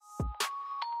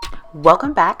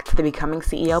Welcome back to the Becoming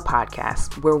CEO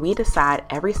podcast, where we decide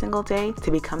every single day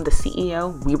to become the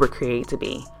CEO we were created to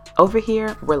be. Over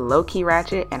here, we're low-key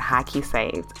ratchet and high-key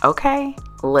saved, okay?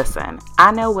 Listen,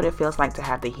 I know what it feels like to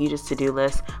have the hugest to-do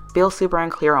list, feel super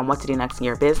unclear on what to do next in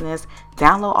your business,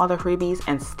 download all the freebies,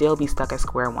 and still be stuck at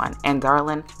square one. And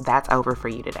darling, that's over for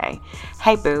you today.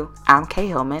 Hey boo, I'm Kay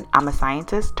Hillman. I'm a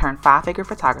scientist turned five-figure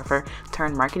photographer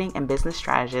turned marketing and business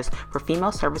strategist for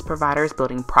female service providers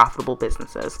building profitable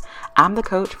businesses. I'm the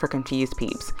coach for confused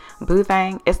peeps. Boo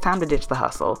thang, it's time to ditch the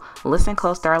hustle. Listen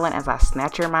close, darling, as I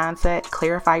snatch your mindset,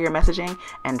 clarify your messaging,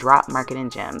 and drop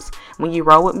marketing gems. When you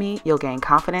roll with me, you'll gain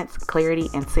confidence, clarity,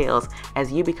 and sales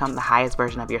as you become the highest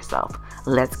version of yourself.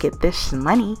 Let's get this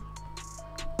money.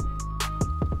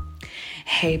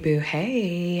 Hey boo,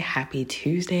 hey, happy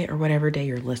Tuesday or whatever day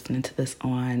you're listening to this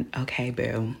on. Okay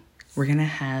boo, we're gonna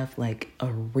have like a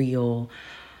real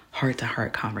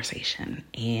heart-to-heart conversation,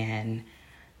 and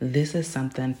this is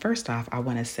something. First off, I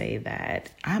want to say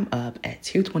that I'm up at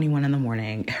 2:21 in the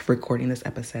morning recording this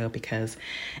episode because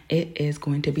it is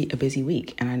going to be a busy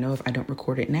week. And I know if I don't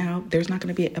record it now, there's not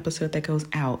going to be an episode that goes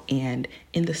out. And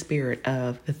in the spirit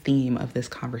of the theme of this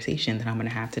conversation that I'm going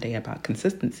to have today about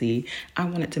consistency, I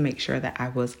wanted to make sure that I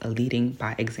was leading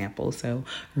by example. So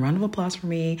round of applause for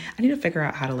me. I need to figure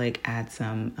out how to add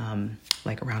some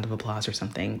like a round of applause or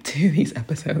something to these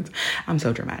episodes. I'm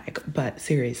so dramatic, but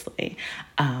seriously,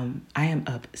 I am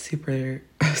up super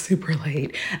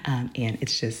late, and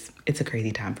it's a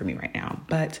crazy time for me right now.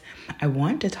 But I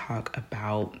want to talk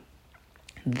about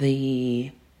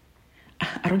I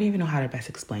don't even know how to best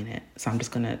explain it. So I'm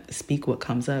just going to speak what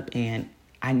comes up, and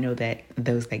I know that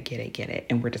those that get it,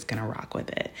 and we're just going to rock with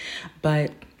it.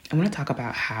 But I want to talk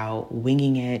about how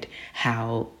winging it,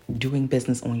 how doing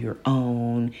business on your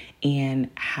own, and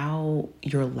how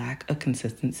your lack of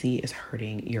consistency is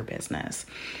hurting your business.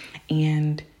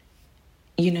 And,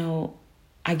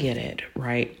 I get it,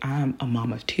 right? I'm a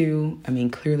mom of two. I mean,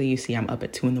 clearly you see I'm up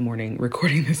at 2 a.m.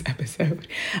 recording this episode.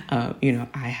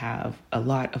 I have a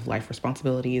lot of life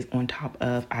responsibilities on top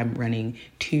of I'm running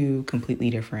 2 completely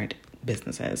different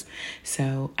businesses.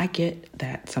 So I get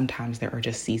that sometimes there are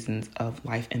just seasons of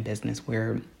life and business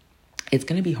where it's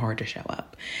going to be hard to show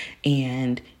up.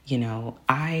 And,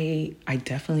 I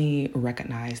definitely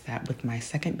recognize that with my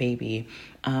second baby,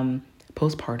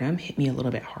 postpartum hit me a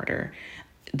little bit harder.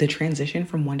 The transition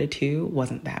from 1 to 2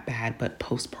 wasn't that bad, but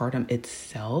postpartum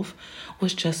itself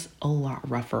was just a lot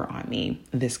rougher on me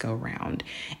this go round.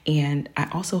 And I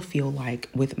also feel like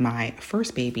with my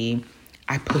first baby,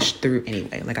 I pushed through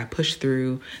anyway. I pushed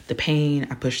through the pain,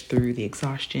 I pushed through the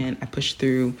exhaustion, I pushed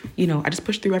through, I just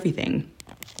pushed through everything.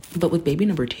 But with baby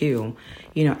number 2,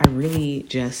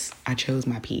 I chose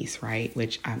my peace, right?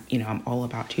 Which I'm all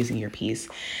about choosing your peace.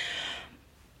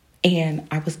 And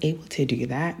I was able to do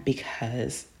that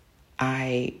because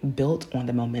I built on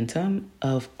the momentum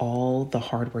of all the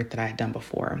hard work that I had done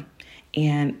before.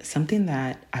 And something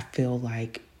that I feel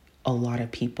like a lot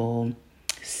of people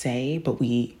say, but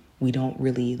we don't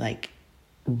really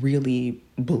really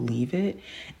believe it,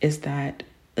 is that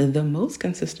the most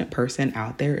consistent person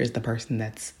out there is the person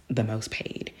that's the most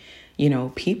paid.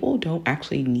 People don't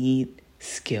actually need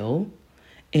skill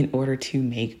in order to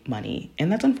make money. And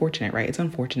that's unfortunate, right? It's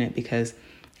unfortunate because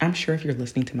I'm sure if you're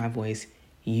listening to my voice,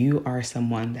 you are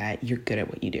someone that you're good at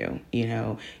what you do.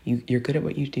 You're good at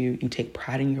what you do. You take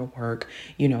pride in your work.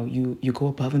 You go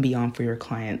above and beyond for your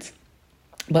clients.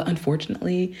 But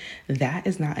unfortunately, that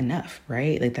is not enough,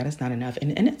 right? That is not enough.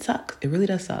 And it sucks. It really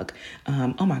does suck.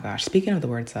 Oh my gosh. Speaking of the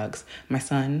word sucks, my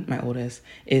son, my oldest,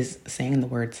 is saying the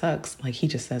word sucks. He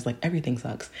just says everything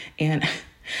sucks. And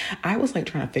I was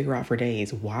trying to figure out for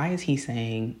days, why is he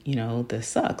saying, this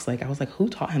sucks? I was who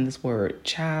taught him this word?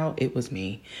 Child, it was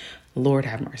me. Lord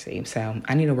have mercy. So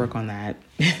I need to work on that.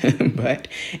 But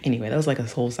anyway, that was a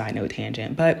whole side note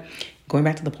tangent. But going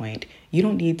back to the point, you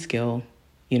don't need skill,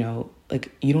 you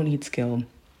don't need skill.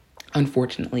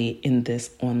 Unfortunately, in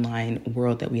this online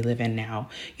world that we live in now,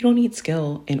 you don't need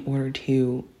skill in order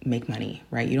to make money,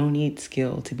 right? You don't need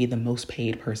skill to be the most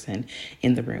paid person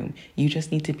in the room. You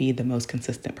just need to be the most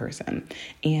consistent person.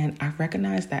 And I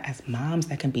recognize that as moms,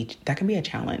 that can be a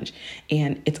challenge.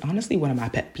 And it's honestly one of my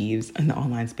pet peeves in the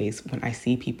online space when I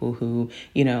see people who,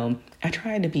 I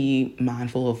try to be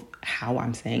mindful of how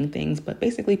I'm saying things, but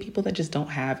basically people that just don't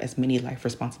have as many life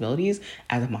responsibilities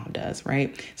as a mom does,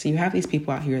 right? So you have these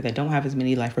people out here that don't have as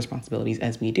many life responsibilities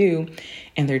as we do,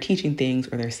 and they're teaching things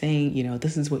or they're saying,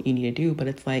 this is what you need to do, but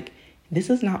it's this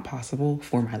is not possible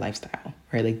for my lifestyle,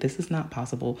 right? This is not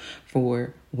possible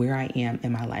for where I am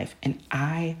in my life. And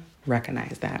I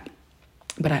recognize that.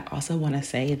 But I also want to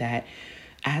say that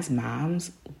as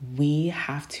moms, we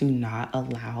have to not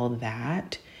allow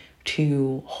that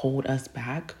to hold us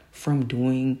back from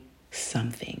doing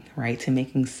something, right? To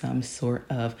making some sort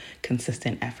of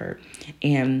consistent effort.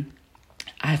 And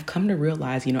I've come to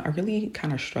realize, I really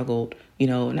kind of struggled,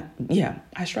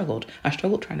 I struggled. I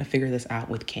struggled trying to figure this out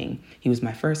with King. He was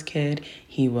my first kid.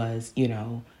 He was,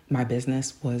 my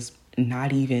business was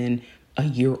not even a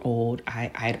year old.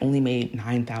 I'd only made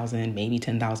 $9,000, maybe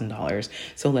 $10,000.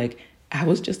 So like, I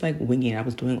was just like winging it. I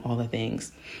was doing all the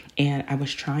things, and I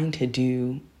was trying to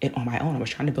do it on my own. I was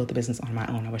trying to build the business on my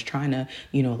own. I was trying to,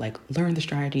 like learn the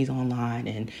strategies online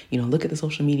and, look at the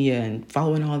social media and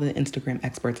following all the Instagram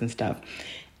experts and stuff.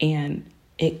 And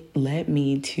it led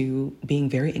me to being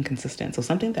very inconsistent. So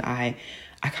something that I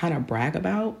kind of brag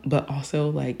about, but also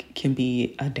like can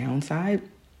be a downside,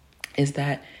 is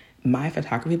that my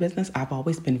photography business, I've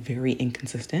always been very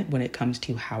inconsistent when it comes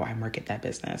to how I market that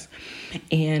business.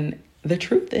 And the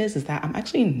truth is that I'm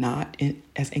actually not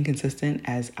as inconsistent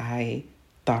as I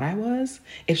thought I was.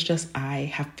 It's just I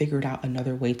have figured out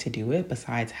another way to do it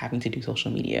besides having to do social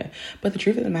media. But the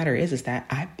truth of the matter is that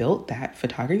I built that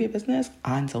photography business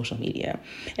on social media.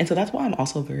 And so that's why I'm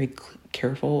also very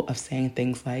careful of saying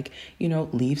things like,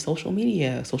 leave social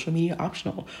media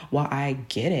optional. While I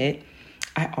get it,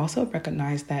 I also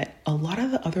recognize that a lot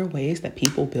of the other ways that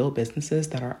people build businesses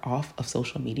that are off of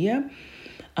social media,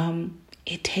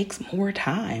 it takes more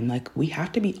time. Like, we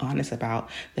have to be honest about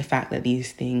the fact that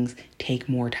these things take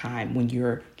more time when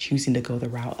you're choosing to go the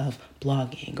route of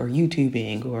blogging or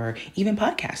YouTubing or even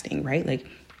podcasting, right? Like,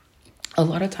 a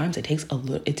lot of times it takes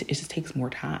it just takes more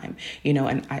time,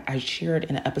 and I shared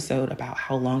in an episode about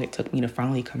how long it took me to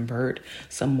finally convert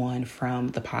someone from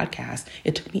the podcast.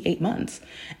 It took me 8 months,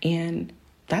 and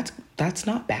that's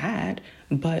not bad.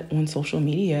 But on social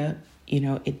media,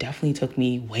 it definitely took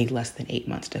me way less than 8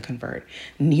 months to convert.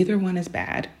 Neither one is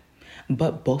bad,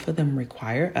 but both of them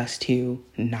require us to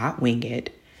not wing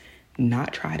it,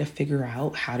 not try to figure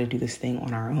out how to do this thing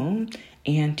on our own,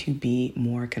 and to be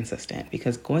more consistent.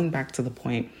 Because going back to the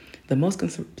point, the most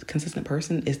consistent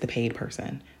person is the paid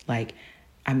person. Like,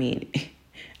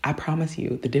 I promise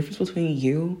you, the difference between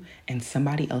you and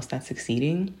somebody else that's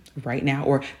succeeding right now,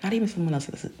 or not even someone else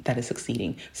that is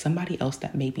succeeding, somebody else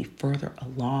that may be further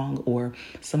along, or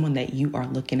someone that you are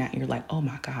looking at and you're like, oh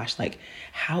my gosh, like,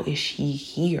 how is she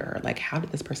here? Like, how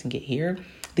did this person get here?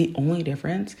 The only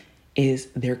difference is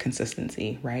their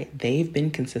consistency, right? They've been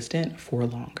consistent for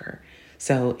longer.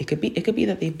 So it could be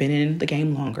that they've been in the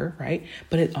game longer, right?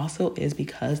 But it also is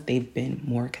because they've been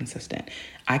more consistent.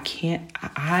 I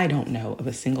don't know of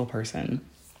a single person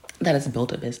that has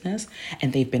built a business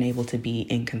and they've been able to be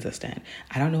inconsistent.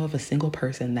 I don't know of a single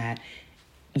person that,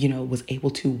 was able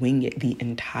to wing it the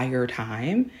entire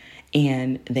time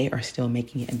and they are still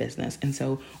making it in business. And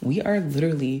so we are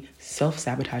literally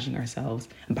self-sabotaging ourselves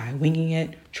by winging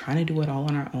it, trying to do it all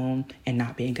on our own and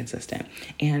not being consistent.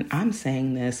 And I'm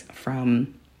saying this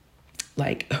from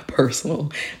like a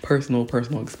personal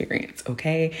experience.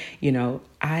 Okay.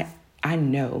 I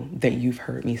know that you've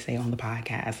heard me say on the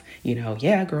podcast,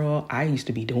 yeah, girl, I used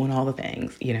to be doing all the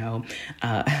things,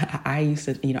 I used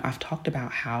to, I've talked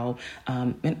about how,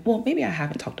 maybe I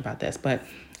haven't talked about this, but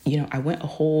I went a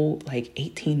whole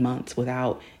 18 months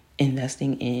without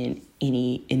investing in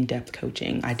any in-depth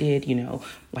coaching. I did,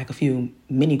 a few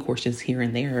mini courses here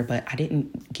and there, but I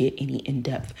didn't get any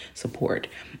in-depth support.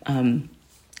 And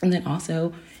then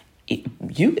also,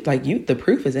 the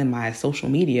proof is in my social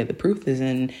media. The proof is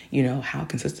in, how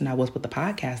consistent I was with the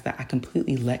podcast, that I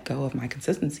completely let go of my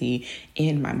consistency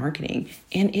in my marketing,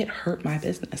 and it hurt my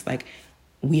business.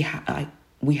 We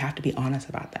have to be honest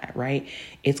about that, right?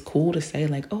 It's cool to say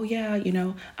oh yeah,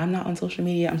 I'm not on social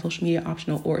media, I'm social media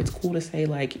optional. Or it's cool to say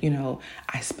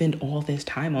I spend all this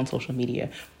time on social media.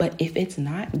 But if it's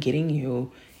not getting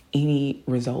you any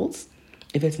results,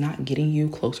 if it's not getting you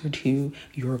closer to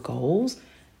your goals,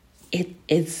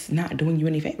 it's not doing you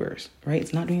any favors, right?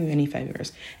 It's not doing you any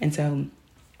favors. And so,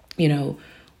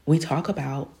 we talk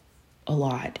about a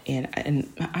lot, and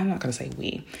I'm not going to say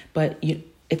we, but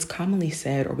it's commonly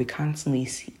said, or we constantly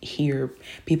hear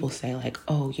people say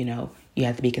oh, you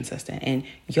have to be consistent. And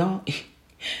y'all,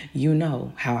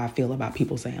 how I feel about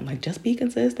people saying just be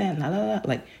consistent, la, la,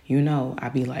 la. I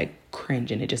be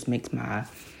cringing. It just makes my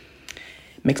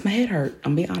head hurt.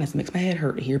 I'm being honest, it makes my head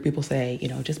hurt to hear people say,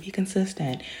 just be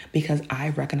consistent, because I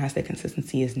recognize that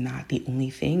consistency is not the only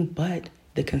thing, but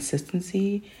the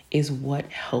consistency is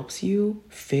what helps you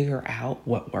figure out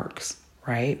what works,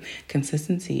 right?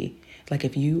 Consistency,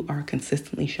 if you are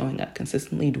consistently showing up,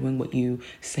 consistently doing what you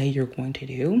say you're going to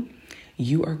do,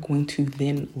 you are going to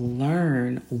then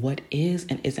learn what is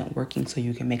and isn't working so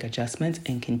you can make adjustments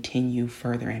and continue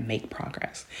further and make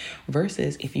progress.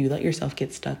 Versus if you let yourself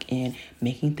get stuck in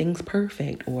making things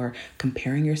perfect or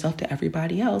comparing yourself to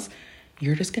everybody else,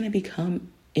 you're just going to become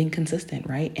inconsistent,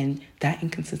 right? And that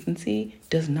inconsistency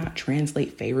does not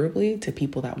translate favorably to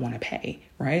people that want to pay,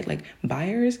 right? Like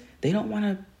buyers, they don't want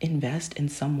to invest in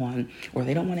someone, or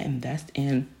they don't want to invest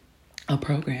in a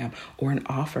program or an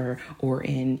offer or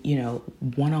in,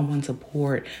 one-on-one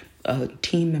support, a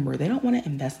team member. They don't want to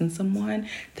invest in someone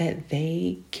that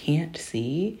they can't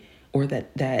see, or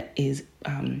that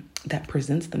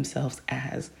presents themselves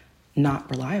as not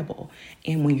reliable.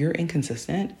 And when you're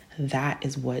inconsistent, that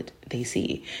is what they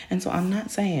see. And so I'm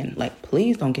not saying, like,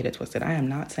 please don't get it twisted. I am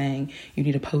not saying you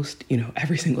need to post,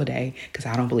 every single day, because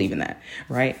I don't believe in that,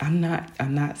 right? I'm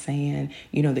not saying,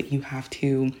 that you have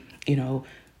to,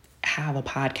 have a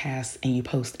podcast and you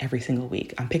post every single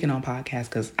week. I'm picking on podcasts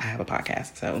because I have a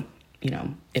podcast. So,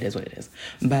 it is what it is.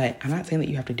 But I'm not saying that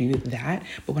you have to do that.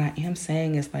 But what I am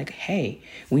saying is like, hey,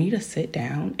 we need to sit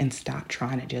down and stop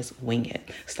trying to just wing it.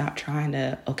 Stop trying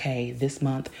to, okay, this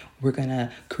month we're going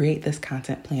to create this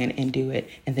content plan and do it.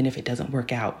 And then if it doesn't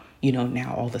work out,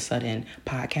 now all of a sudden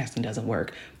podcasting doesn't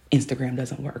work. Instagram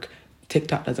doesn't work.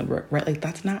 TikTok doesn't work, right? Like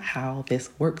that's not how this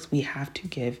works. We have to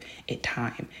give it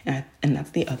time. And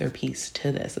that's the other piece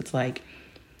to this. It's like,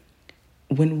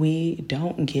 when we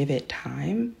don't give it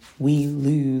time, we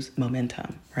lose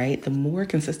momentum, right? The more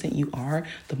consistent you are,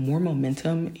 the more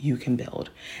momentum you can build.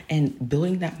 And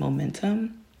building that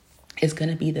momentum is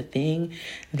going to be the thing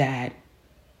that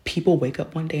people wake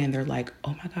up one day and they're like,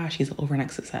 oh my gosh, he's an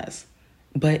overnight success.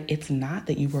 But it's not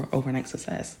that you were overnight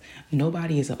success.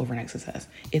 Nobody is an overnight success.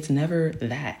 It's never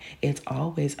that. It's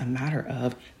always a matter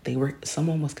of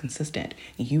someone was consistent.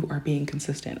 You are being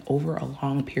consistent over a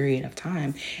long period of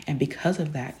time. And because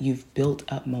of that, you've built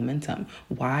up momentum.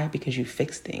 Why? Because you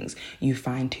fixed things. You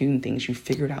fine-tuned things. You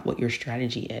figured out what your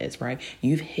strategy is, right?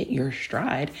 You've hit your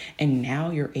stride, and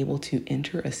now you're able to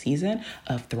enter a season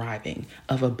of thriving,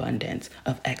 of abundance,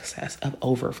 of excess, of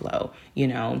overflow,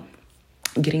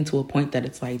 getting to a point that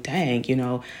it's like, dang,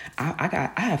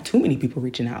 I have too many people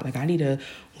reaching out. Like I need to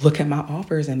look at my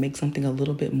offers and make something a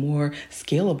little bit more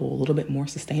scalable, a little bit more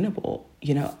sustainable.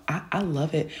 I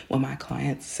love it when my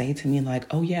clients say to me like,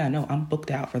 oh yeah, no, I'm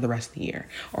booked out for the rest of the year,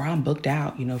 or I'm booked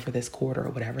out, for this quarter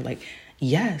or whatever. Like,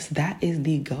 yes, that is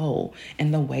the goal.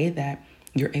 And the way that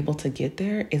you're able to get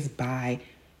there is by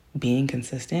being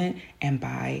consistent and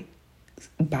by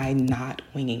not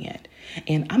winging it.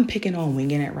 And I'm picking on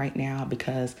winging it right now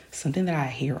because something that I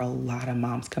hear a lot of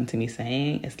moms come to me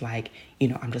saying is like,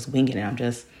 I'm just winging it. I'm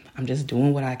just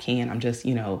doing what I can. I'm just,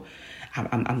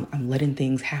 I'm letting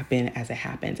things happen as it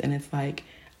happens. And it's like,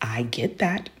 I get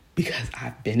that because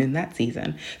I've been in that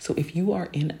season. So if you are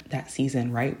in that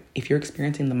season, right? If you're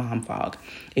experiencing the mom fog,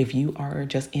 if you are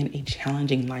just in a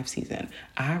challenging life season,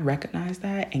 I recognize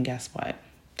that. And guess what?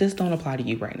 This don't apply to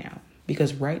you right now.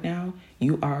 Because right now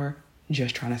you are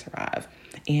just trying to survive.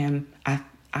 And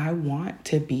I want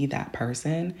to be that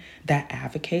person that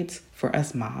advocates for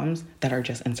us moms that are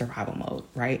just in survival mode,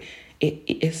 right?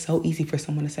 It's so easy for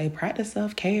someone to say, practice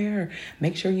self-care,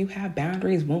 make sure you have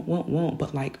boundaries, won't.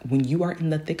 But like when you are in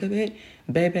the thick of it,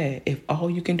 baby, if all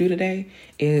you can do today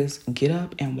is get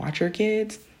up and watch your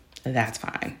kids, that's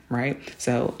fine, right?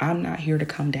 So I'm not here to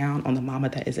come down on the mama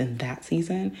that is in that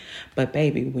season. But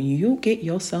baby, when you get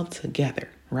yourself together,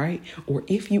 right? Or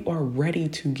if you are ready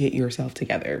to get yourself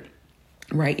together,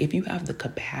 right? If you have the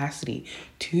capacity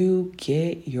to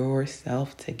get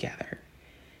yourself together,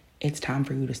 it's time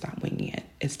for you to stop winging it.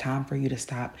 It's time for you to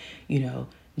stop,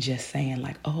 just saying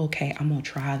like, oh, okay, I'm going to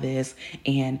try this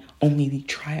and only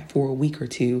try it for a week or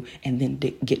two and then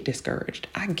get discouraged.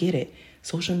 I get it.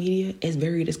 Social media is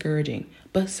very discouraging,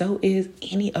 but so is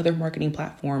any other marketing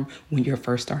platform when you're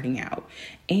first starting out.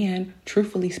 And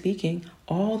truthfully speaking,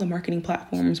 all the marketing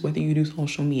platforms, whether you do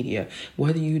social media,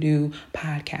 whether you do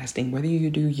podcasting, whether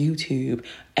you do YouTube,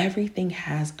 everything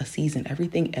has a season.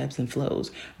 Everything ebbs and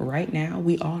flows. Right now,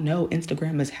 we all know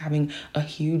Instagram is having a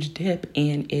huge dip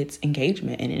in its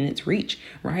engagement and in its reach,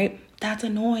 right? That's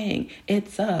annoying. It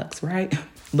sucks, right?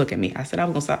 Look at me. I said I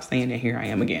was going to stop saying it. Here I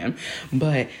am again.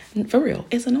 But for real,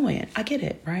 it's annoying. I get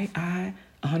it, right? I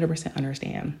 100%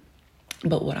 understand.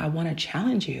 But what I want to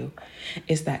challenge you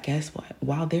is that, guess what?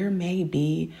 While there may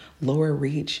be lower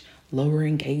reach, lower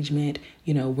engagement,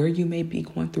 where you may be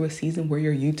going through a season where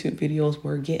your YouTube videos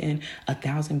were getting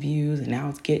 1,000 views and now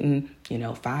it's getting,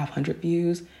 500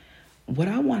 views. What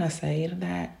I want to say to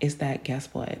that is that, guess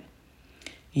what?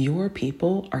 Your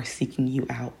people are seeking you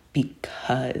out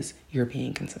because you're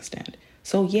being consistent.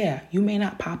 So yeah, you may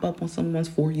not pop up on someone's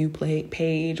For You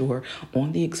page or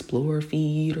on the Explore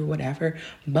feed or whatever,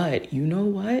 but you know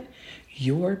what?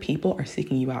 Your people are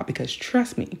seeking you out, because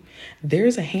trust me,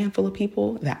 there's a handful of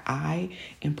people that I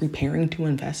am preparing to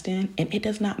invest in, and it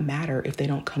does not matter if they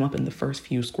don't come up in the first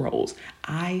few scrolls.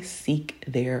 I seek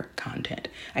their content.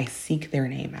 I seek their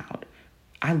name out.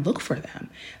 I look for them.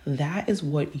 That is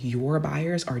what your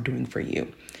buyers are doing for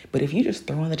you. But if you just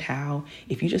throw in the towel,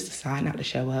 if you just decide not to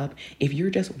show up, if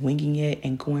you're just winging it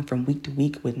and going from week to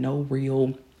week with no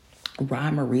real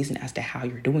rhyme or reason as to how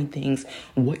you're doing things,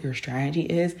 what your strategy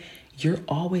is, you're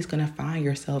always going to find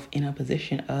yourself in a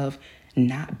position of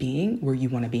not being where you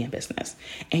want to be in business.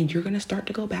 And you're going to start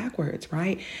to go backwards,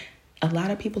 right? A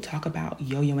lot of people talk about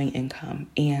yo-yoing income,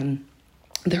 and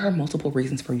there are multiple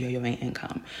reasons for yo-yoing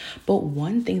income. But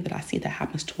one thing that I see that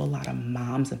happens to a lot of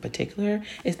moms in particular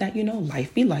is that,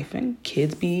 life be lifing,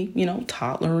 kids be,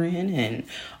 toddlering and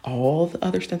all the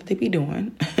other stuff that they be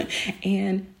doing.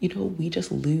 And, we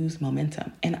just lose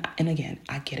momentum. And again,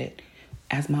 I get it.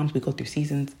 As moms, we go through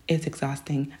seasons. It's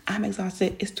exhausting. I'm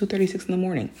exhausted. It's 2:36 in the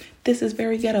morning. This is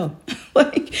very ghetto.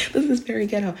 This is very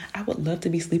ghetto. I would love to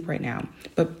be asleep right now,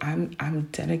 but I'm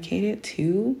dedicated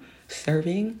to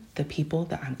serving the people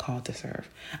that I'm called to serve.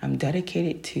 I'm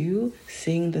dedicated to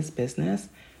seeing this business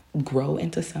grow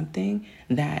into something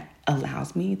that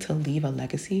allows me to leave a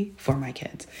legacy for my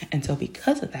kids. And so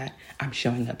because of that, I'm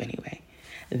showing up anyway.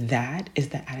 That is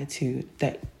the attitude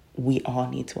that we all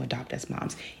need to adopt as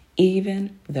moms,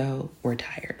 even though we're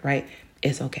tired, right?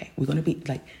 It's okay. We're going to be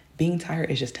being tired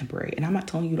is just temporary. And I'm not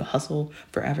telling you to hustle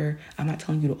forever. I'm not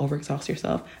telling you to overexhaust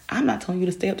yourself. I'm not telling you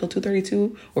to stay up till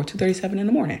 2:32 or 2:37 in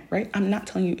the morning, right? I'm not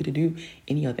telling you to do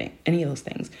any of those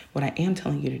things. What I am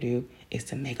telling you to do is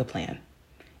to make a plan.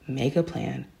 Make a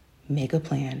plan,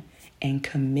 and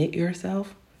commit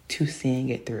yourself to seeing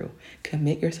it through.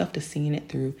 Commit yourself to seeing it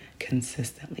through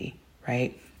consistently,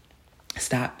 right?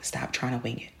 Stop trying to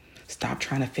wing it. Stop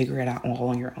trying to figure it out all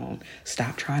on your own.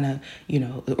 Stop trying to,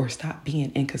 or stop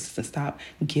being inconsistent. Stop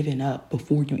giving up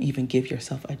before you even give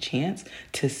yourself a chance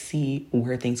to see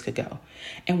where things could go.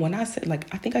 And when I said,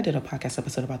 I think I did a podcast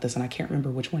episode about this, and I can't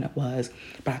remember which one it was,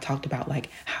 but I talked about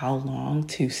how long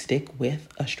to stick with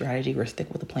a strategy or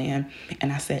stick with a plan.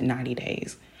 And I said 90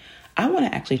 days. I want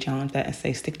to actually challenge that and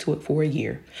say stick to it for a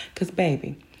year. Because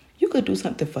baby, you could do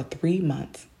something for 3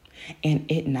 months and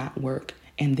it not work.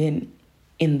 And then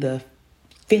in the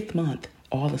 5th month,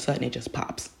 all of a sudden it just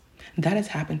pops. That has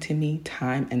happened to me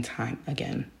time and time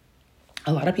again.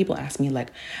 A lot of people ask me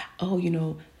oh,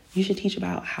 you should teach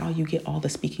about how you get all the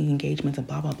speaking engagements and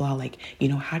blah, blah, blah.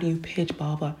 How do you pitch,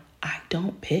 blah, blah. I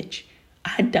don't pitch.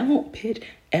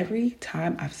 Every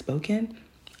time I've spoken,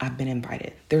 I've been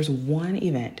invited. There's one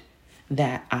event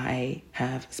that I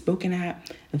have spoken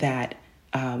at that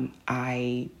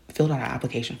I filled out an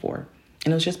application for.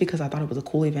 And it was just because I thought it was a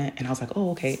cool event, and I was like, oh,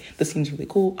 okay, this seems really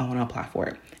cool. I want to apply for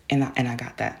it. And I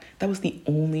got that. That was the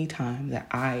only time that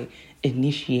I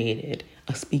initiated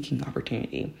a speaking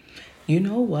opportunity. You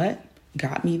know what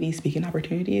got me these speaking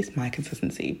opportunities? My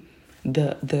consistency.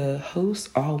 The host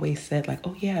always said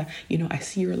oh yeah, I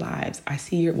see your lives.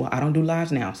 Well, I don't do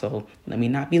lives now, so let me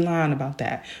not be lying about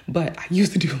that. But I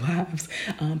used to do lives.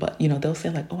 But they'll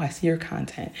say oh, I see your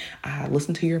content. I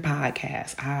listen to your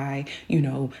podcast. I,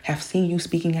 have seen you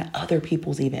speaking at other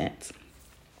people's events.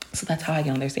 So that's how I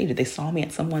get on their stage. They saw me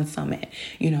at someone's summit,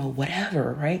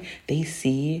 whatever, right? They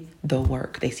see the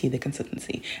work. They see the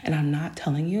consistency. And I'm not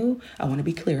telling you, I want to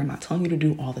be clear, I'm not telling you to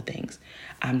do all the things.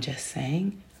 I'm just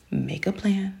saying, make a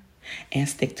plan and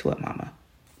stick to it, mama.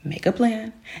 Make a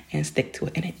plan and stick to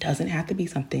it. And it doesn't have to be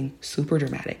something super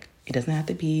dramatic. It doesn't have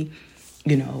to be,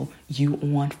 you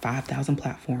on 5,000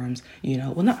 platforms,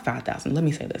 well, not 5,000. Let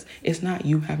me say this. It's not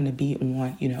you having to be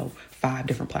on, 5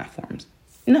 different platforms.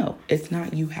 No, it's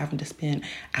not you having to spend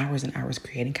hours and hours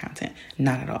creating content.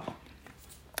 Not at all.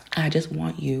 I just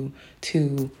want you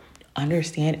to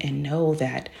understand and know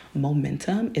that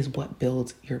momentum is what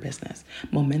builds your business.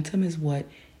 Momentum is what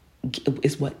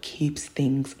keeps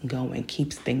things going,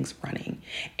 keeps things running.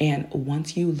 And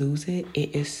once you lose it,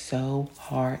 it is so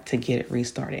hard to get it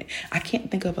restarted. I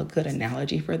can't think of a good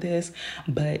analogy for this,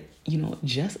 but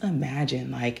just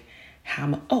imagine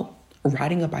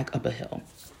riding a bike up a hill.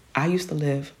 I used to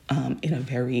live in a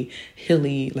very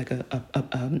hilly,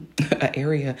 a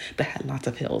area that had lots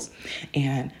of hills,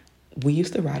 and we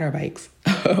used to ride our bikes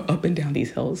up and down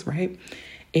these hills, right?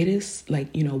 It is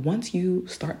once you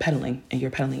start pedaling and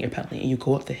you're pedaling and you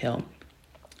go up the hill,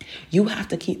 you have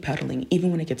to keep pedaling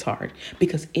even when it gets hard,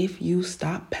 because if you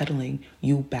stop pedaling,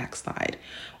 you backslide.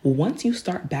 Once you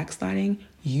start backsliding,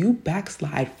 you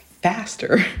backslide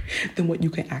faster than what you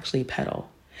can actually pedal.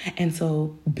 And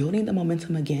so building the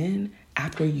momentum again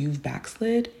after you've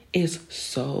backslid is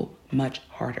so much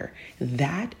harder.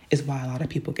 That is why a lot of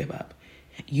people give up.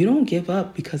 You don't give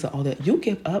up because of all that. You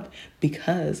give up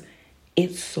because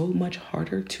it's so much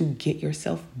harder to get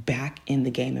yourself back in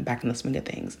the game and back in the swing of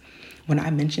things. When I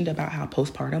mentioned about how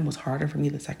postpartum was harder for me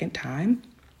the second time,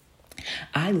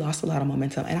 I lost a lot of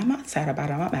momentum, and I'm not sad about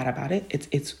it. I'm not mad about it.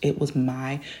 It was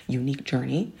my unique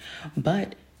journey,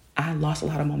 but I lost a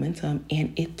lot of momentum,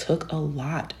 and it took a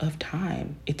lot of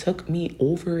time. It took me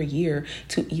over a year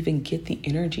to even get the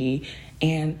energy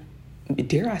and,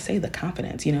 dare I say, the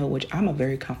confidence, which I'm a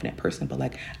very confident person, but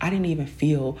like I didn't even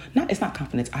feel, it's not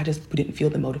confidence. I just didn't feel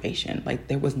the motivation. Like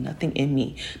there was nothing in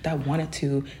me that wanted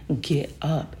to get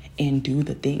up and do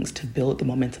the things to build the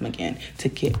momentum again, to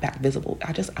get back visible.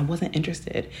 I wasn't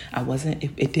interested.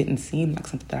 It didn't seem like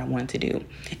something that I wanted to do.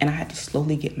 And I had to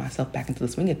slowly get myself back into the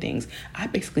swing of things. I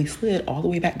basically slid all the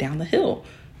way back down the hill,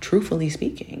 truthfully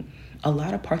speaking. A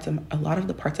lot of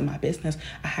the parts of my business,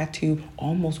 I had to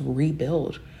almost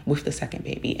rebuild with the second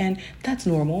baby. And that's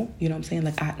normal. You know what I'm saying?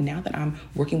 Like now that I'm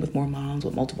working with more moms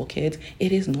with multiple kids,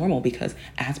 it is normal because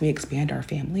as we expand our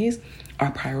families,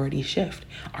 our priorities shift,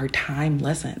 our time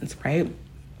lessens, right?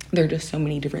 There are just so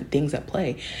many different things at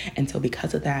play. And so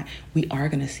because of that, we are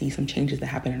going to see some changes that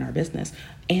happen in our business.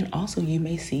 And also you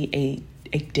may see a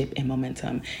dip in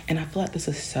momentum. And I feel like this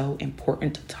is so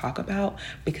important to talk about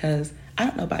because I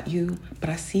don't know about you, but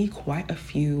I see quite a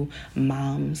few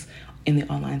moms in the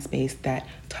online space that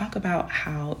talk about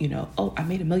how, I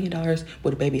made $1 million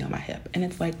with a baby on my hip. And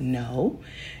it's like, no,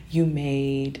 you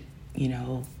made,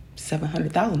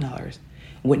 $700,000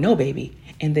 with no baby.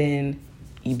 And then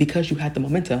because you had the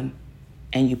momentum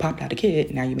and you popped out a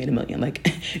kid, now you made $1 million.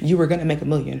 Like you were going to make $1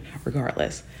 million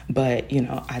regardless. But,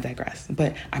 I digress.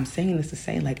 But I'm saying this to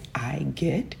say, like, I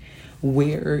get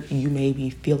where you may be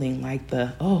feeling like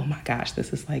oh my gosh,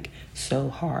 this is like so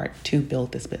hard to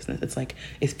build this business. It's like,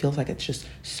 it feels like it's just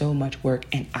so much work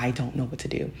and I don't know what to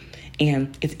do.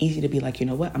 And it's easy to be like, you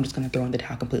know what, I'm just going to throw in the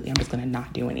towel completely. I'm just going to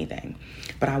not do anything.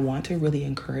 But I want to really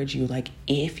encourage you, like,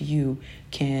 if you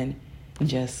can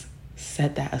just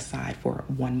set that aside for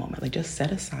one moment, like just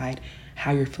set aside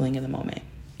how you're feeling in the moment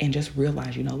and just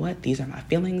realize, you know what, these are my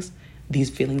feelings.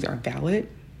 These feelings are valid.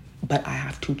 But I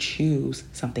have to choose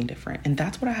something different. And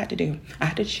that's what I had to do. I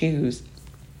had to choose.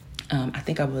 I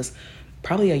think I was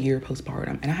probably a year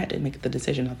postpartum. And I had to make the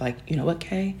decision of like, you know what,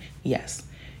 Kay? Yes,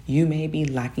 you may be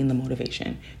lacking the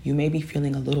motivation. You may be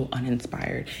feeling a little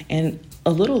uninspired and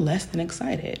a little less than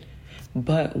excited.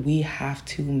 But we have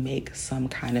to make some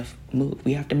kind of move.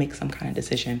 We have to make some kind of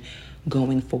decision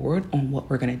going forward on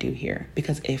what we're going to do here.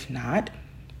 Because if not,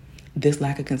 this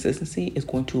lack of consistency is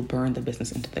going to burn the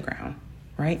business into the ground.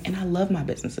 Right? And I love my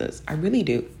businesses. I really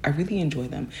do. I really enjoy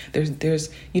them. There's,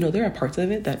 there are parts of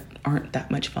it that aren't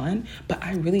that much fun, but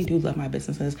I really do love my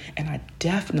businesses. And I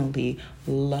definitely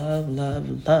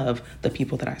love the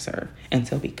people that I serve. And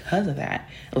so because of that,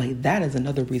 like that is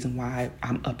another reason why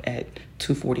I'm up at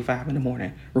 2:45 in the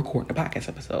morning recording a podcast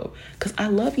episode. Cause I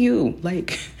love you.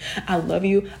 Like I love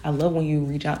you. I love when you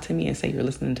reach out to me and say you're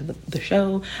listening to the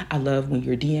show. I love when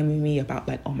you're DMing me about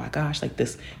like, oh my gosh, like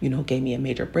this, gave me a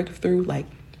major breakthrough. Like,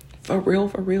 for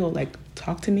real, like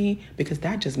talk to me because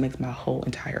that just makes my whole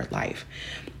entire life.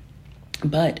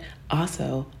 But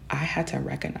also, I had to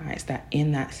recognize that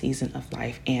in that season of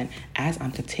life and as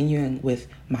I'm continuing with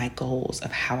my goals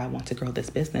of how I want to grow this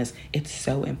business, it's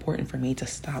so important for me to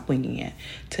stop winging it,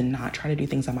 to not try to do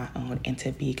things on my own and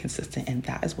to be consistent. And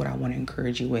that is what I want to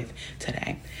encourage you with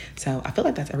today. So I feel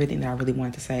like that's everything that I really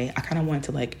wanted to say. I kind of wanted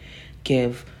to like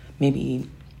give maybe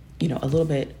a little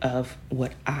bit of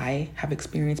what I have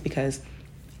experienced because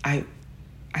I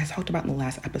talked about in the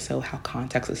last episode how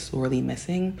context is sorely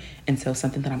missing. And so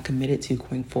something that I'm committed to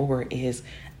going forward is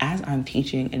as I'm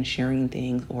teaching and sharing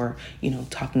things or,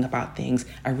 talking about things,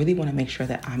 I really want to make sure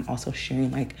that I'm also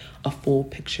sharing like a full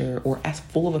picture or as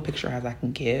full of a picture as I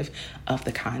can give of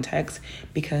the context,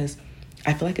 because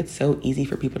I feel like it's so easy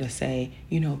for people to say,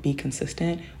 be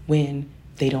consistent when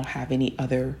they don't have any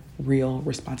other real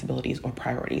responsibilities or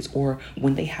priorities, or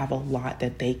when they have a lot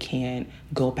that they can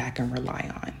go back and rely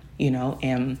on,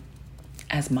 and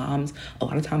as moms, a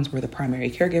lot of times we're the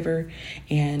primary caregiver,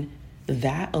 and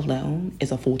that alone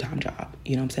is a full-time job.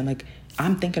 You know what I'm saying? Like,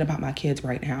 I'm thinking about my kids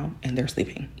right now and they're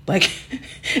sleeping. Like,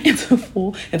 it's a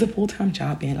full-time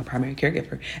job being a primary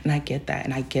caregiver. And I get that.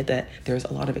 And I get that there's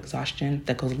a lot of exhaustion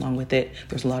that goes along with it.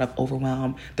 There's a lot of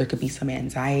overwhelm. There could be some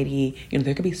anxiety.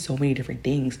 There could be so many different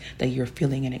things that you're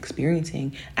feeling and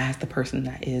experiencing as the person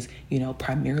that is,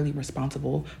 primarily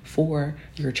responsible for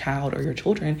your child or your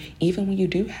children, even when you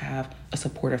do have a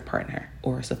supportive partner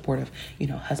or a supportive,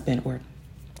 husband or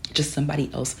just somebody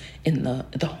else in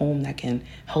the home that can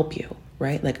help you,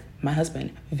 right? Like my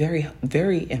husband, very,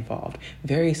 very involved,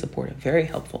 very supportive, very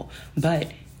helpful.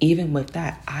 But even with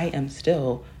that, I am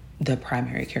still the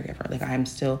primary caregiver. Like I am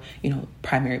still,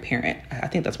 primary parent. I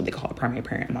think that's what they call a primary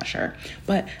parent. I'm not sure,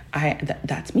 but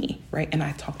that's me, right? And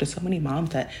I talk to so many moms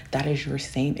that is your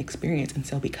same experience. And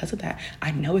so because of that,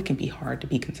 I know it can be hard to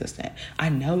be consistent. I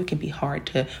know it can be hard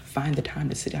to find the time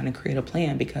to sit down and create a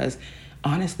plan, because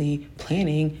honestly,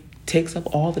 planning takes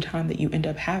up all the time that you end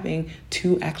up having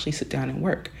to actually sit down and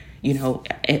work,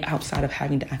 outside of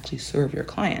having to actually serve your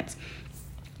clients.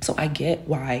 So I get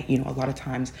why, a lot of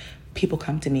times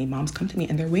moms come to me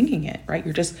and they're winging it, right?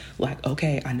 You're just like,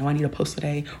 okay, I know I need to post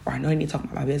today, or I know I need to talk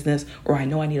about my business, or I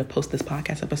know I need to post this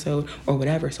podcast episode or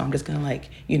whatever. So I'm just going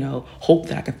to hope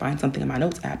that I can find something in my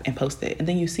notes app and post it. And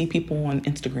then you see people on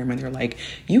Instagram and they're like,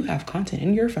 you have content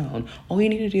in your phone. All you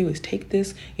need to do is take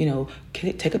this,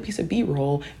 take a piece of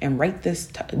B-roll and write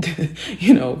this,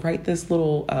 write this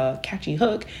little catchy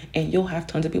hook, and you'll have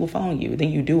tons of people following you.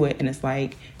 Then you do it and it's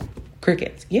like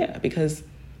crickets. Yeah, because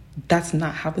that's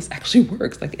not how this actually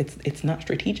works. Like it's not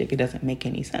strategic. It doesn't make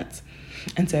any sense.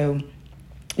 And so,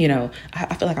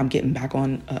 I feel like I'm getting back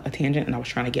on a tangent, and I was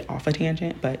trying to get off a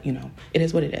tangent, but it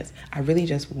is what it is. I really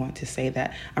just want to say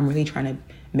that I'm really trying to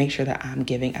make sure that I'm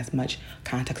giving as much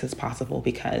context as possible,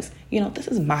 because, this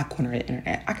is my corner of the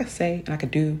internet. I could say and I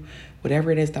could do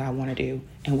whatever it is that I want to do.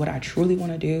 And what I truly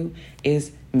want to do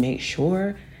is make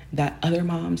sure that other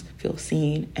moms feel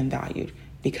seen and valued,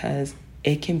 because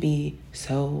it can be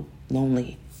so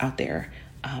lonely out there,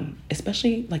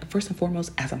 especially first and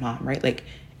foremost as a mom, right? Like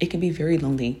it can be very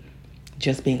lonely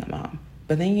just being a mom.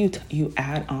 But then you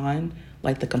add on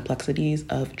the complexities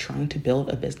of trying to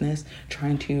build a business,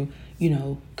 trying to,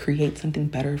 create something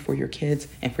better for your kids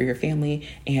and for your family,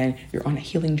 and you're on a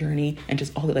healing journey, and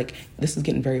just all that. This is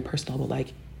getting very personal,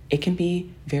 but it can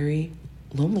be very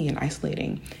lonely and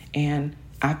isolating. And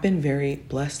I've been very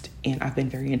blessed, and I've been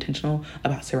very intentional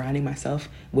about surrounding myself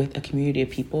with a community of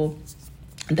people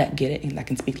that get it and that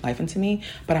can speak life into me.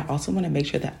 But I also want to make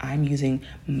sure that I'm using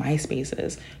my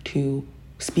spaces to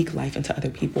speak life into other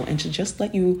people, and to just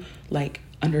let you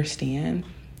understand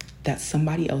that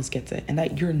somebody else gets it, and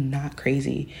that you're not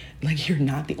crazy. You're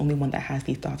not the only one that has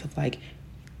these thoughts of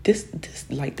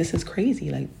this is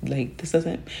crazy. This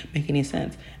doesn't make any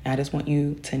sense. And I just want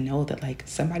you to know that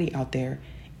somebody out there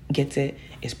gets it,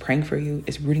 is praying for you,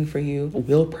 is rooting for you,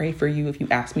 will pray for you if you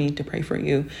ask me to pray for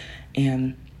you.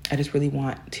 And I just really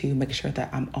want to make sure that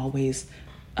I'm always,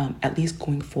 at least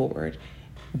going forward,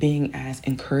 being as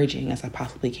encouraging as I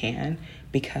possibly can,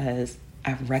 because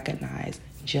I've recognized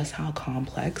just how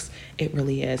complex it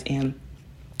really is. And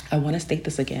I want to state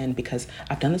this again, because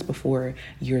I've done this before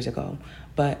years ago,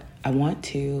 but I want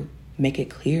to make it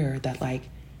clear that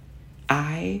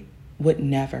I would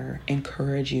never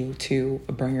encourage you to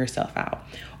burn yourself out,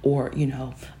 or,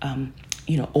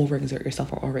 overexert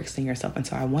yourself or overextend yourself. And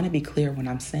so I want to be clear when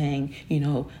I'm saying,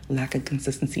 lack of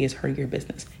consistency is hurting your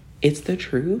business. It's the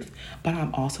truth, but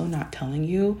I'm also not telling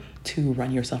you to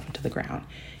run yourself into the ground.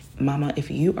 Mama, if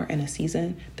you are in a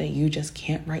season that you just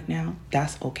can't right now,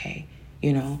 that's okay,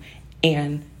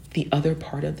 and the other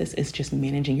part of this is just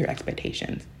managing your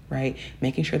expectations, right?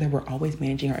 Making sure that we're always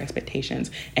managing our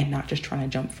expectations and not just trying to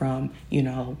jump from,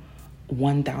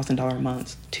 $1,000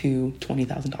 months to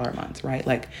 $20,000 months,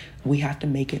 right? We have to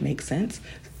make it make sense,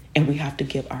 and we have to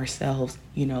give ourselves,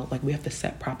 we have to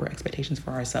set proper expectations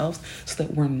for ourselves, so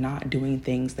that we're not doing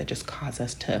things that just cause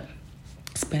us to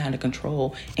spin out of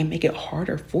control and make it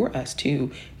harder for us to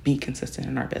be consistent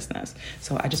in our business.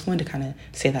 So I just wanted to kind of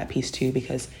say that piece too,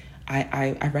 because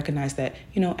I recognize that,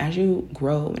 as you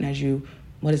grow and as you,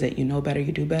 you know better,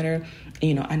 you do better.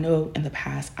 And, I know in the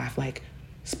past I've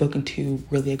spoken to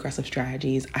really aggressive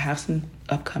strategies. I have some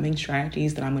upcoming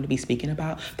strategies that I'm going to be speaking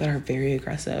about that are very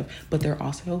aggressive, but they're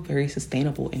also very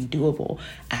sustainable and doable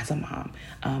as a mom.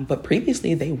 But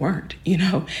previously they weren't,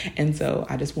 and so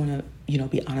I just want to,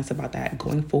 be honest about that.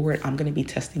 Going forward, I'm going to be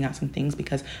testing out some things,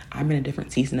 because I'm in a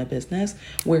different season of business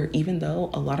where, even though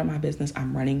a lot of my business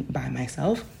I'm running by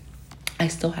myself, I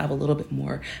still have a little bit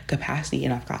more capacity,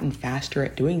 and I've gotten faster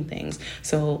at doing things.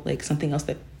 So something else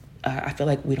that I feel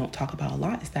like we don't talk about a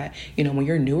lot is that, when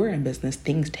you're newer in business,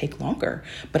 things take longer.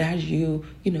 But as you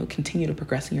continue to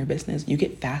progress in your business, you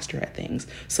get faster at things.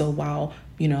 So while,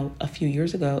 a few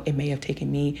years ago, it may have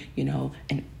taken me,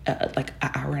 like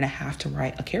an hour and a half to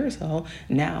write a carousel.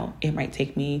 Now it might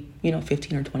take me,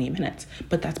 15 or 20 minutes.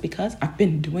 But that's because I've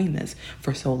been doing this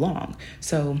for so long.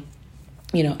 So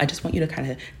I just want you to kind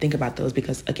of think about those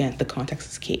because, again, the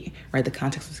context is key, right? The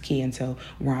context is key. And so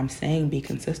where I'm saying be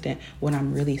consistent, what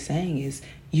I'm really saying is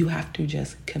you have to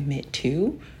just commit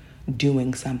to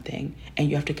doing something, and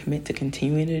you have to commit to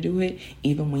continuing to do it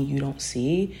even when you don't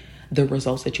see the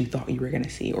results that you thought you were going to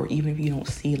see, or even if you don't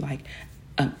see like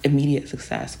immediate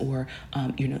success, or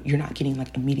you're not getting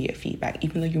like immediate feedback.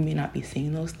 Even though you may not be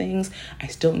seeing those things, I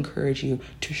still encourage you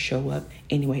to show up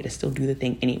anyway, to still do the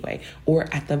thing anyway, or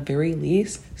at the very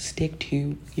least stick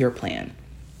to your plan.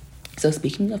 So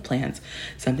speaking of plans,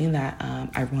 something that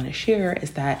I want to share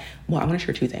is that, I want to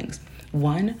share two things.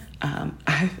 One,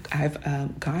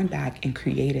 I've gone back and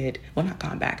created, not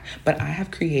gone back, but I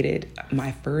have created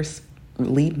my first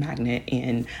lead magnet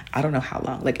in I don't know how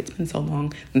long. Like, it's been so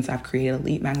long since I've created a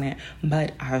lead magnet,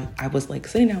 but I was like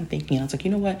sitting down thinking, I was like,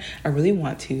 you know what? I really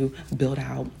want to build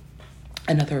out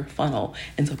another funnel.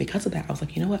 And so because of that, I was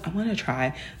like, you know what? I want to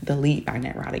try the lead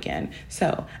magnet route again.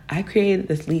 So I created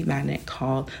this lead magnet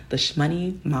called the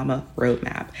Shmoney Mama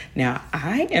Roadmap. Now,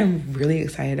 I am really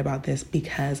excited about this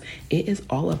because it is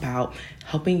all about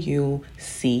helping you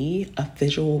see a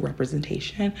visual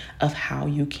representation of how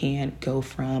you can go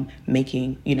from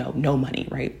making, no money,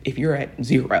 right? If you're at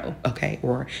zero, okay,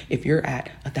 or if you're at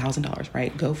 $1,000,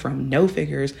 right? Go from no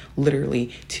figures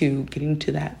literally to getting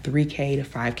to that 3K to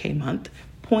 5K month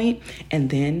point, and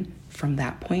then from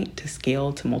that point to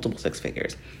scale to multiple six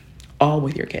figures, all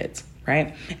with your kids,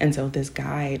 right? And so this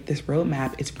guide, this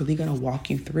roadmap, it's really going to walk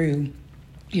you through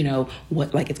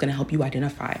what, like, it's going to help you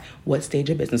identify what stage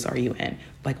of business are you in,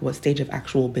 like what stage of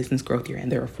actual business growth you're in.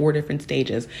 There are 4 different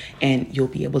stages, and you'll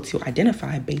be able to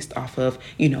identify based off of,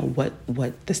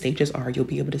 what the stages are. You'll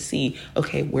be able to see,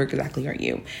 okay, where exactly are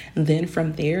you? And then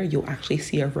from there, you'll actually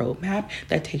see a roadmap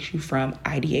that takes you from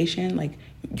ideation, like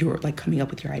you're like coming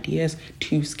up with your ideas,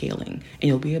 to scaling. And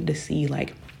you'll be able to see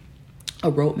like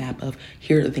a roadmap of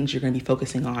here are the things you're going to be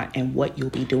focusing on and what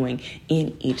you'll be doing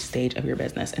in each stage of your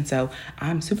business. And so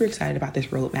I'm super excited about this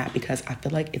roadmap because I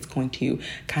feel like it's going to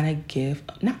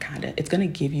it's going to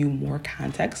give you more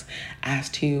context as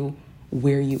to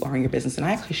where you are in your business. And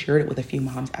I actually shared it with a few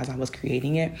moms as I was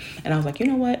creating it. And I was like, you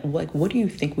know what? Like, what do you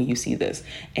think when you see this?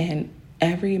 And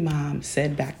every mom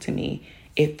said back to me,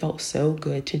 it felt so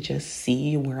good to just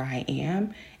see where I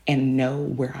am and know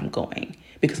where I'm going.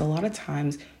 Because a lot of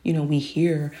times, we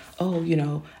hear, oh,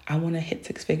 I want to hit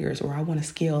 6 figures, or I want to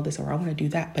scale this, or I want to do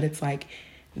that. But it's like,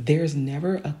 there's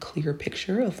never a clear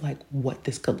picture of like what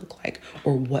this could look like,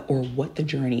 or what the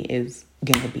journey is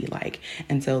going to be like.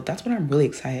 And so that's what I'm really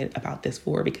excited about this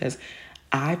for, because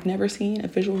I've never seen a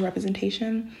visual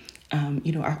representation.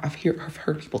 I've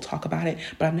heard people talk about it,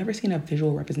 but I've never seen a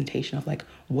visual representation of like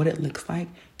what it looks like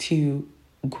to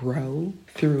grow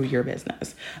through your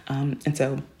business. And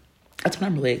so that's what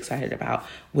I'm really excited about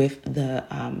with the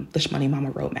Shmoney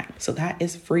Mama Roadmap. So that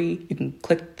is free. You can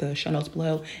click the show notes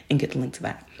below and get the link to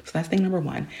that. So that's thing number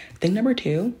 1. Thing number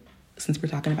 2, since we're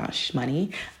talking about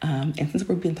shmoney, and since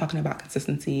we've been talking about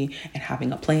consistency and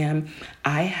having a plan,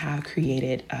 I have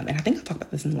created, and I think I talked about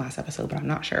this in the last episode, but I'm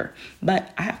not sure,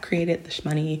 but I have created the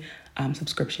Shmoney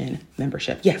subscription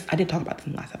membership. Yes, I did talk about this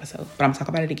in the last episode, but I'm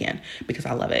talking about it again because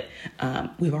I love it.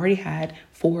 We've already had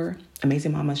 4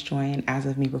 amazing mamas join as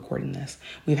of me recording this.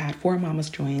 We've had 4 mamas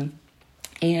join.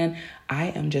 And I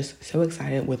am just so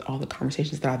excited with all the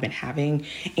conversations that I've been having.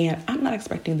 And I'm not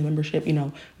expecting the membership,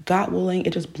 God willing,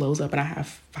 it just blows up and I have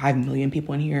 5 million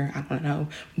people in here. I don't know.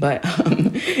 But,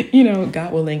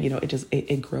 God willing,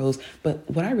 it grows. But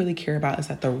what I really care about is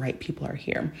that the right people are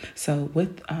here. So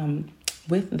with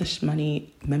the Shmoney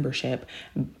membership,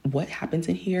 what happens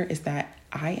in here is that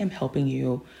I am helping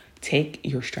you take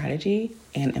your strategy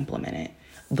and implement it.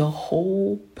 The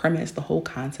whole premise, the whole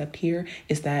concept here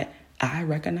is that I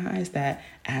recognize that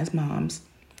as moms,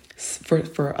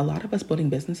 for a lot of us building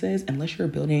businesses, unless you're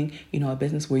building, a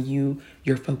business where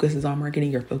your focus is on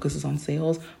marketing, your focus is on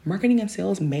sales, marketing and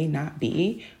sales may not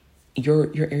be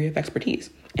your area of expertise.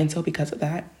 And so because of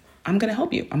that, I'm going to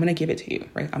help you. I'm going to give it to you,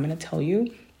 right? I'm going to tell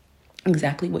you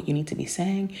exactly what you need to be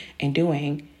saying and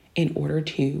doing in order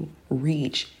to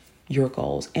reach your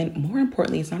goals. And more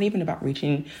importantly, it's not even about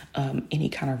reaching any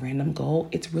kind of random goal.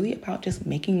 It's really about just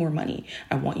making more money.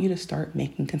 I want you to start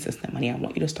making consistent money. I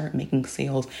want you to start making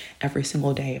sales every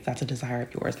single day if that's a desire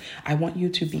of yours. I want you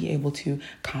to be able to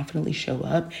confidently show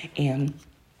up and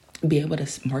be able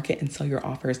to market and sell your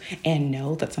offers and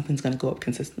know that something's going to go up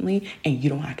consistently and you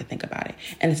don't have to think about it.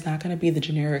 And it's not going to be the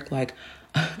generic, like,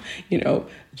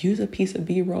 use a piece of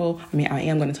B-roll. I mean, I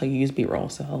am going to tell you use B-roll.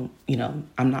 So,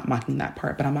 I'm not mocking that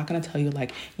part, but I'm not going to tell you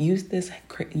like, use this,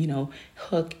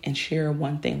 hook and share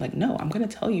one thing. Like, no, I'm going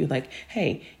to tell you like,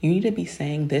 hey, you need to be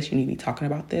saying this. You need to be talking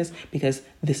about this because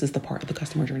this is the part of the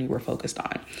customer journey we're focused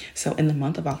on. So in the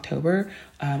month of October,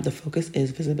 the focus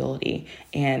is visibility.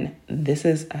 And this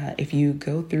is, if you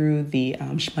go through the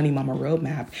Shmoney Mama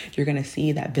roadmap, you're going to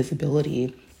see that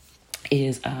visibility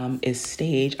is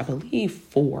stage, I believe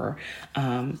 4.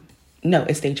 No,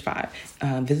 it's stage 5.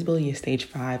 Visibility is stage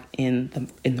 5 in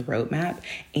the roadmap.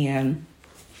 And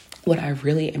what I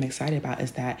really am excited about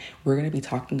is that we're going to be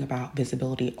talking about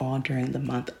visibility all during the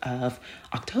month of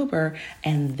October.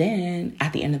 And then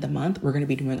at the end of the month, we're going to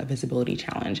be doing a visibility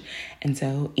challenge. And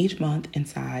so each month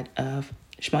inside of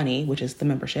Shmoney, which is the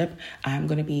membership, I'm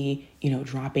going to be,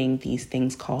 dropping these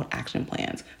things called action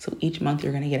plans. So each month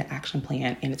you're going to get an action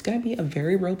plan, and it's going to be a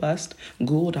very robust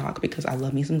Google Doc because I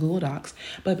love me some Google Docs,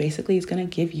 but basically it's going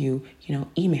to give you,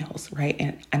 emails, right?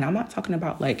 And I'm not talking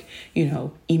about like,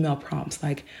 email prompts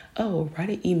like, oh, write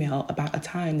an email about a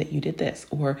time that you did this,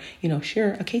 or,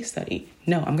 share a case study.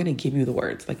 No, I'm going to give you the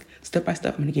words, like step by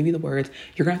step. I'm going to give you the words.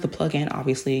 You're going to have to plug in,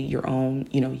 obviously, your own,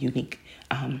 unique,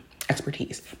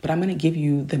 expertise, but I'm going to give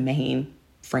you the main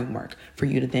framework for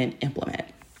you to then implement.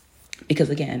 Because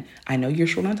again, I know you're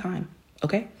short on time,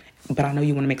 okay? But I know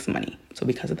you want to make some money. So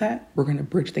because of that, we're going to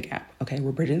bridge the gap, okay?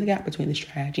 We're bridging the gap between the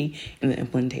strategy and the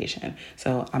implementation.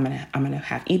 So I'm going to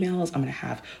have emails, I'm going to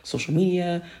have social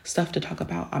media stuff to talk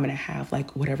about. I'm going to have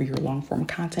like whatever your long form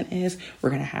content is. We're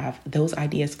going to have those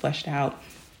ideas fleshed out.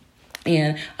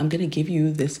 And I'm going to give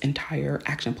you this entire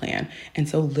action plan. And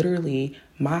so literally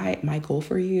my goal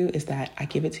for you is that I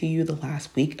give it to you the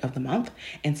last week of the month.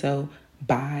 And so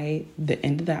by the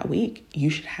end of that week, you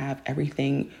should have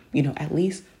everything, at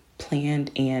least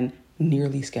planned and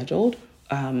nearly scheduled,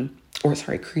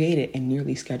 created and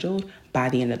nearly scheduled by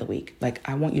the end of the week. Like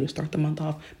I want you to start the month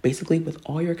off basically with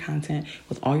all your content,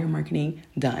 with all your marketing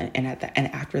done. And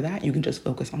after that, you can just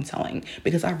focus on selling,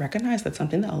 because I recognize that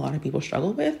something that a lot of people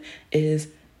struggle with is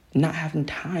not having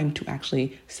time to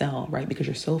actually sell, right? Because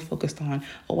you're so focused on,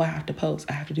 I have to post,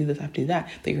 I have to do this, I have to do that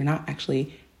you're not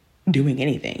actually doing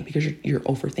anything because you're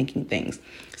overthinking things.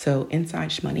 So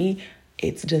inside Shmoney,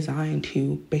 it's designed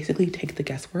to basically take the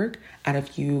guesswork out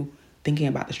of you thinking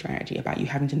about the strategy, about you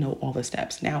having to know all the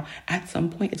steps. Now, at some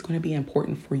point, it's going to be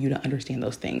important for you to understand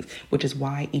those things, which is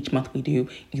why each month we do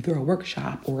either a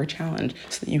workshop or a challenge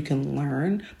so that you can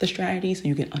learn the strategy, so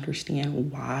you can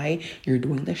understand why you're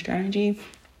doing the strategy.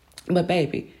 But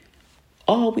baby,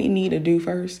 all we need to do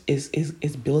first is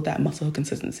build that muscle of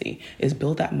consistency, is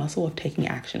build that muscle of taking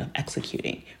action, of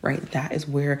executing, right? That is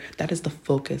the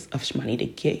focus of Shmoney, to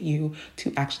get you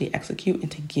to actually execute and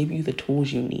to give you the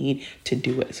tools you need to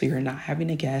do it. So you're not having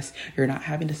to guess, you're not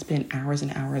having to spend hours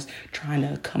and hours trying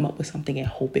to come up with something and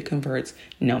hope it converts.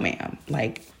 No, ma'am.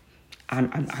 Like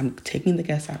I'm taking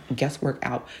the guesswork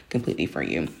out completely for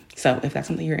you. So if that's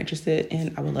something you're interested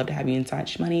in, I would love to have you inside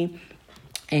Shmoney.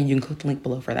 And you can click the link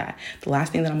below for that. The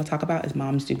last thing that I'm going to talk about is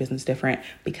Moms Do Business Different,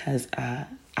 because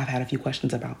I've had a few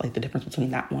questions about like the difference between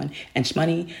that one and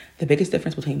Shmoney. The biggest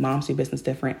difference between Moms Do Business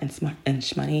Different and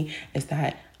Shmoney is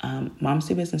that Moms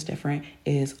Do Business Different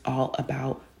is all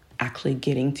about actually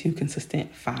getting to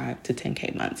consistent 5 to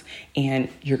 10K months. And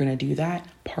you're going to do that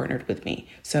partnered with me.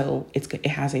 So it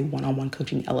has a one-on-one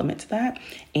coaching element to that.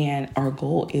 And our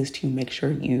goal is to make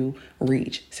sure you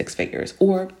reach 6 figures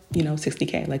or,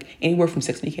 60K, like anywhere from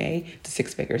 60K to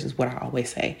 6 figures is what I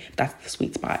always say. That's the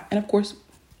sweet spot. And of course,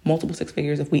 multiple 6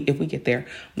 figures if we get there.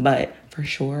 But for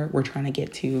sure, we're trying to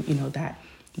get to, that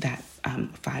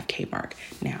 5K mark.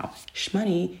 Now,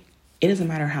 Shmoney, it doesn't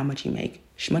matter how much you make.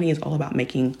 Shmoney is all about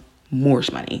making more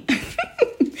money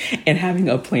and having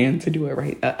a plan to do it,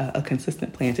 right? A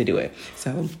consistent plan to do it.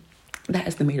 So that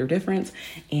is the major difference.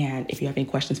 And if you have any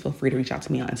questions, feel free to reach out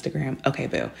to me on Instagram. Okay,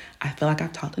 boo. I feel like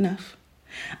I've talked enough.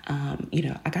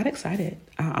 I got excited.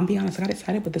 I'll be honest, I got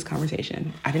excited with this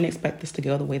conversation. I didn't expect this to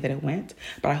go the way that it went,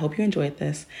 but I hope you enjoyed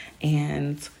this.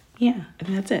 And yeah, I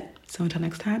think that's it. So until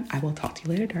next time, I will talk to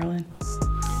you later, darling.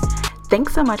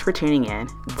 Thanks so much for tuning in.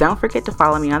 Don't forget to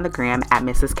follow me on the gram at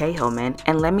Mrs. K. Hillman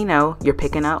and let me know you're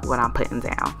picking up what I'm putting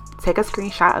down. Take a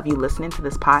screenshot of you listening to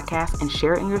this podcast and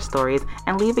share it in your stories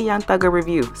and leave a Young Thug a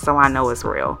review so I know it's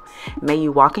real. May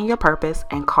you walk in your purpose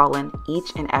and call in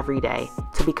each and every day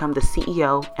to become the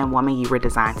CEO and woman you were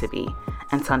designed to be.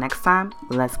 Until next time,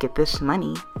 let's get this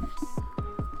money.